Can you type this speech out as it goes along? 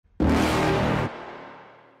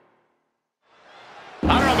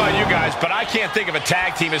guys, but I can't think of a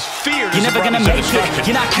tag team as feared You're as never gonna make it,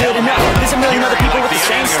 you're not good enough. There's a million other people with the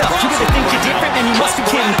same stuff. You really think you're different, and you must be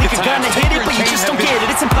kidding. Think you're gonna hit it, but you just don't get it.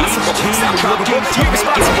 It's impossible. It's not probable, you're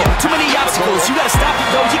responsible. Too many obstacles, you gotta stop it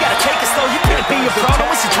though. You gotta take it slow, you can't be a pro. Don't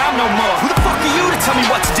waste your time no more. Who the fuck are you to tell me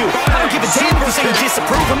what to do? I don't give a damn if you say you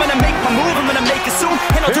disapprove. I'm gonna make my move, I'm gonna make it soon.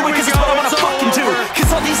 And I'll do it cause it's what I wanna fucking do.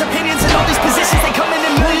 Cause all these opinions and all these positions, they come in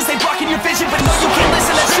millions, they blocking your vision. But no, you can't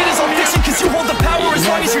listen, that shit is all fiction. Cause you hold the power as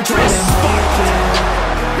long as you're dressed.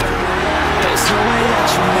 There's no way that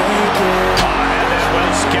you make it.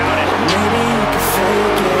 Well scouted. Maybe you can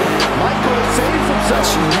fake it. Michael saves himself. But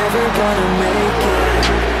you're never gonna make it.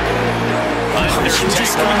 Undertaker. You're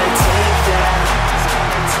just gonna take that.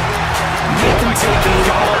 Make them take it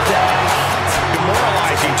all back.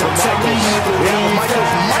 Demoralizing to Michaels. Yeah,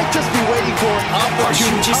 Michaels might just be waiting for an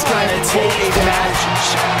opportune You're just time gonna for take a that. match.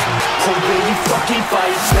 Oh, will you fucking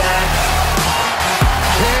fight back?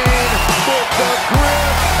 Kane with the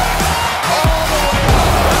grip all the way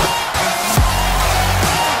up.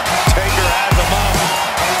 Taker has him up.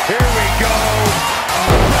 Here we go.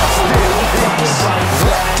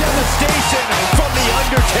 Devastation from the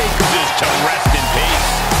Undertaker. Just to rest in peace.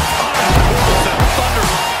 Thunder.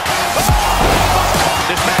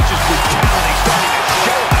 This match's brutality starting to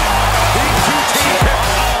show. These two teams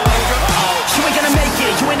have... You ain't gonna make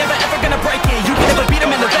it, you ain't never ever gonna break it. You can never beat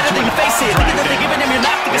them and they're better than you face it. Thinking that they're giving them your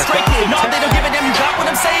life, think it's straight kid. No, they don't give a damn, you got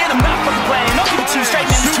what I'm saying. I'm not fucking playing, I'll give it to you straight,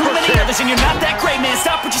 man. There's too many others and you're not that great, man.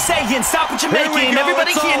 Stop what you're saying, stop what you're making.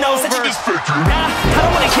 Everybody here knows that you just... Nah, I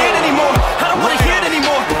don't wanna hear it anymore. I don't wanna hear it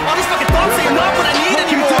anymore. All these fucking thoughts say you're not what I need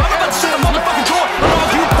anymore. I'm about to shut the motherfucking door. On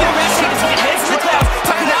all you poor ass haters with your heads in the clouds.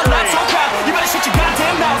 Talking out loud so proud. You better shut your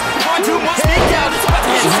goddamn mouth before I do more speak down. It's about to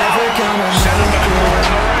get You're never gonna make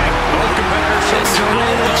it. Both competitors There's no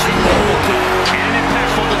way that you make it. and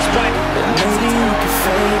impactful display. Maybe you can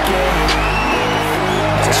fake it.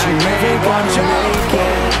 But you're never gonna make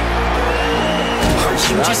it.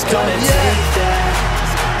 You're just gonna take that.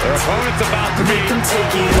 Their opponent's about to Make be... them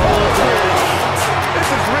take it all back. This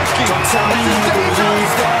is risky. Don't tell me you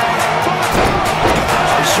believe that.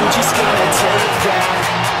 You're just gonna take that.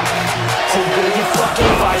 Oh, will you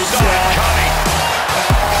fucking fight back?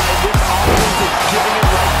 This offense is giving it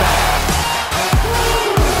right back.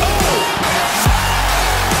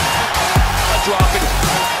 Drop it.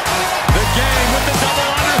 The game with the double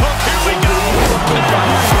underhook. Here we go.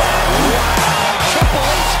 Triple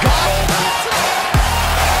H got it.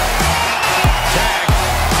 Tag.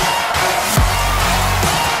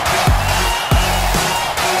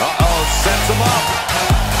 Uh-oh, sets him up.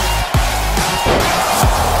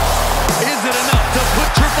 Is it enough to put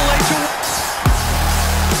Triple H away?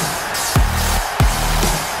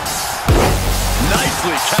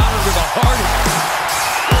 Nicely countered with a hard...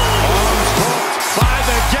 Arms hooked by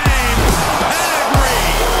the game. Pedigree.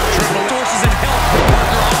 Triple sources and help the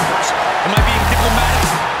partner offers. Am I being diplomatic?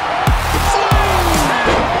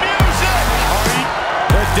 Music.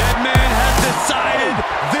 The dead man has decided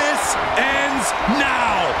this ends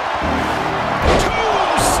now.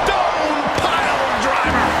 Tombstone pile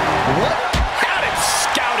driver. What? Had it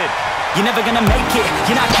scouted. You're never gonna make it,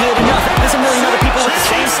 you're not good enough. There's a million other people with the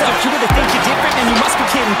same stuff. You really think you're different, and you must be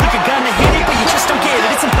kidding. Think you're gonna hit it, but you just don't get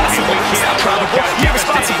it. It's impossible, it's not probable, you're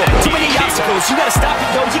irresponsible. Too many obstacles, you gotta stop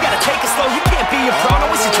it though. You gotta take it slow, you can't be a pro.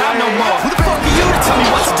 Don't waste your time no more. Who the fuck are you to tell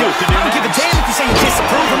me what to do? I don't give a damn if you say you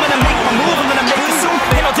disapprove. I'm gonna make my move, I'm gonna make it soon.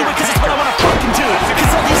 And I'll do it cause it's what I wanna fucking do.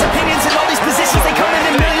 Cause all these opinions and all these positions, they come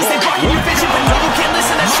in millions, they blocking your vision. But no, you can't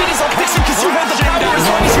listen, that shit is all fiction. Cause you hold the power as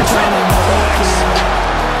long as you're trying.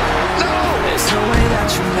 There's no way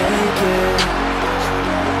that you make it.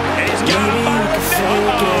 He's got Maybe you can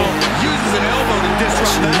fake it. Uses an elbow to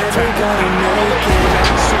disrupt You're that. never gonna make it.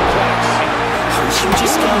 You're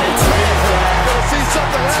just gonna take that. Gonna see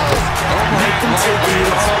something else. Make them take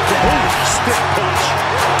it all back. Stiff punch.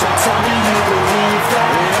 Don't tell me you believe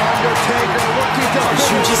that. Undertaker looking to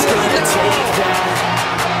You're just gonna take that.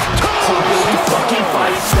 Oh, will you fucking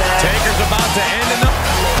fight back? Taker's about to end in the...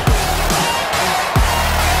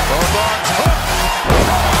 Both arms hooked.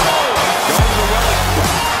 Going to the relic.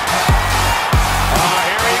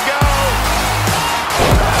 Here we go.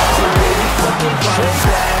 Oh, will you fucking fight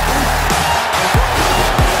back?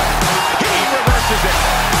 He reverses it.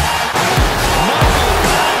 Michael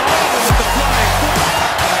with the flying foot.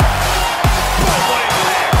 Boom, what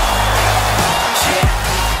impact.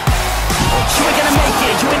 You ain't gonna make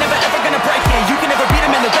it, you ain't never ever gonna break it. You can never beat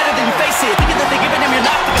them and they're better than you face it. Thinking that they're giving them your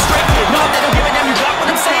life, think it's straight kid. No, they don't give a damn, you got what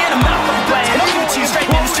I'm saying. I'm not fucking playing, I'll give it to you straight,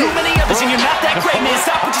 man. There's too many others and you're not that great, man.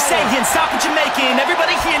 Stop what you're saying, stop what you're making.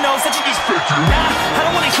 Everybody here knows that you just... Nah, I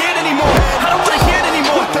don't wanna hear it anymore. I don't wanna hear it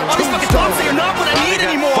anymore. All these fucking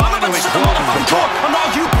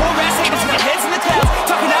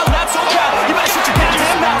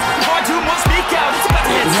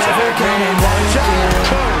gonna make it.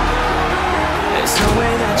 There's no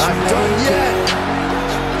way that you make it.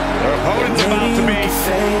 Their opponent's about to be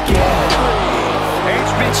fake it,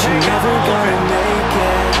 but you're never gonna make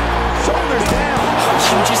it. shoulders down. Aren't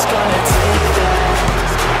you just gonna take that?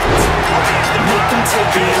 Make them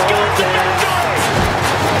take it all back.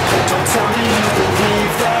 Don't tell me you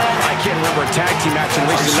believe that. I can't remember a tag team match in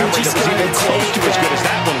recent memory that was even close to as good as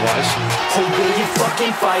that one was. Or will you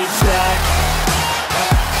fucking fight back?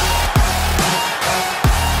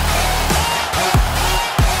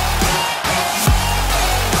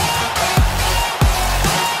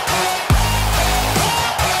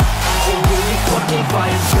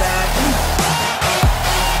 Fight back.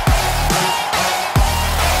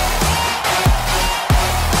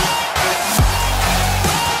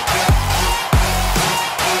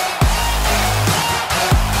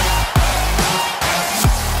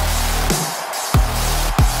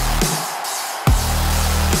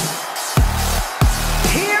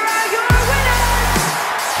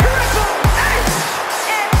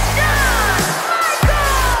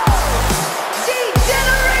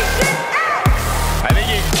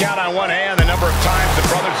 Count on one hand the number of times the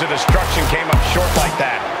Brothers of Destruction came up short like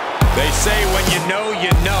that. They say when you know, you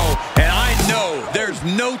know. And I know there's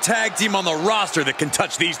no tag team on the roster that can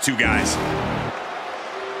touch these two guys.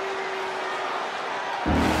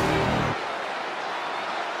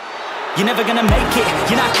 You're never gonna make it,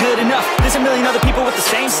 you're not good enough. There's a million other people with the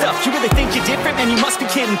same stuff. You really think you're different? Man, you must be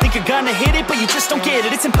kidding. Think you're gonna hit it, but you just don't get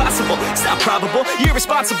it. It's impossible, it's not probable, you're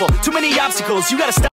irresponsible. Too many obstacles, you gotta stop.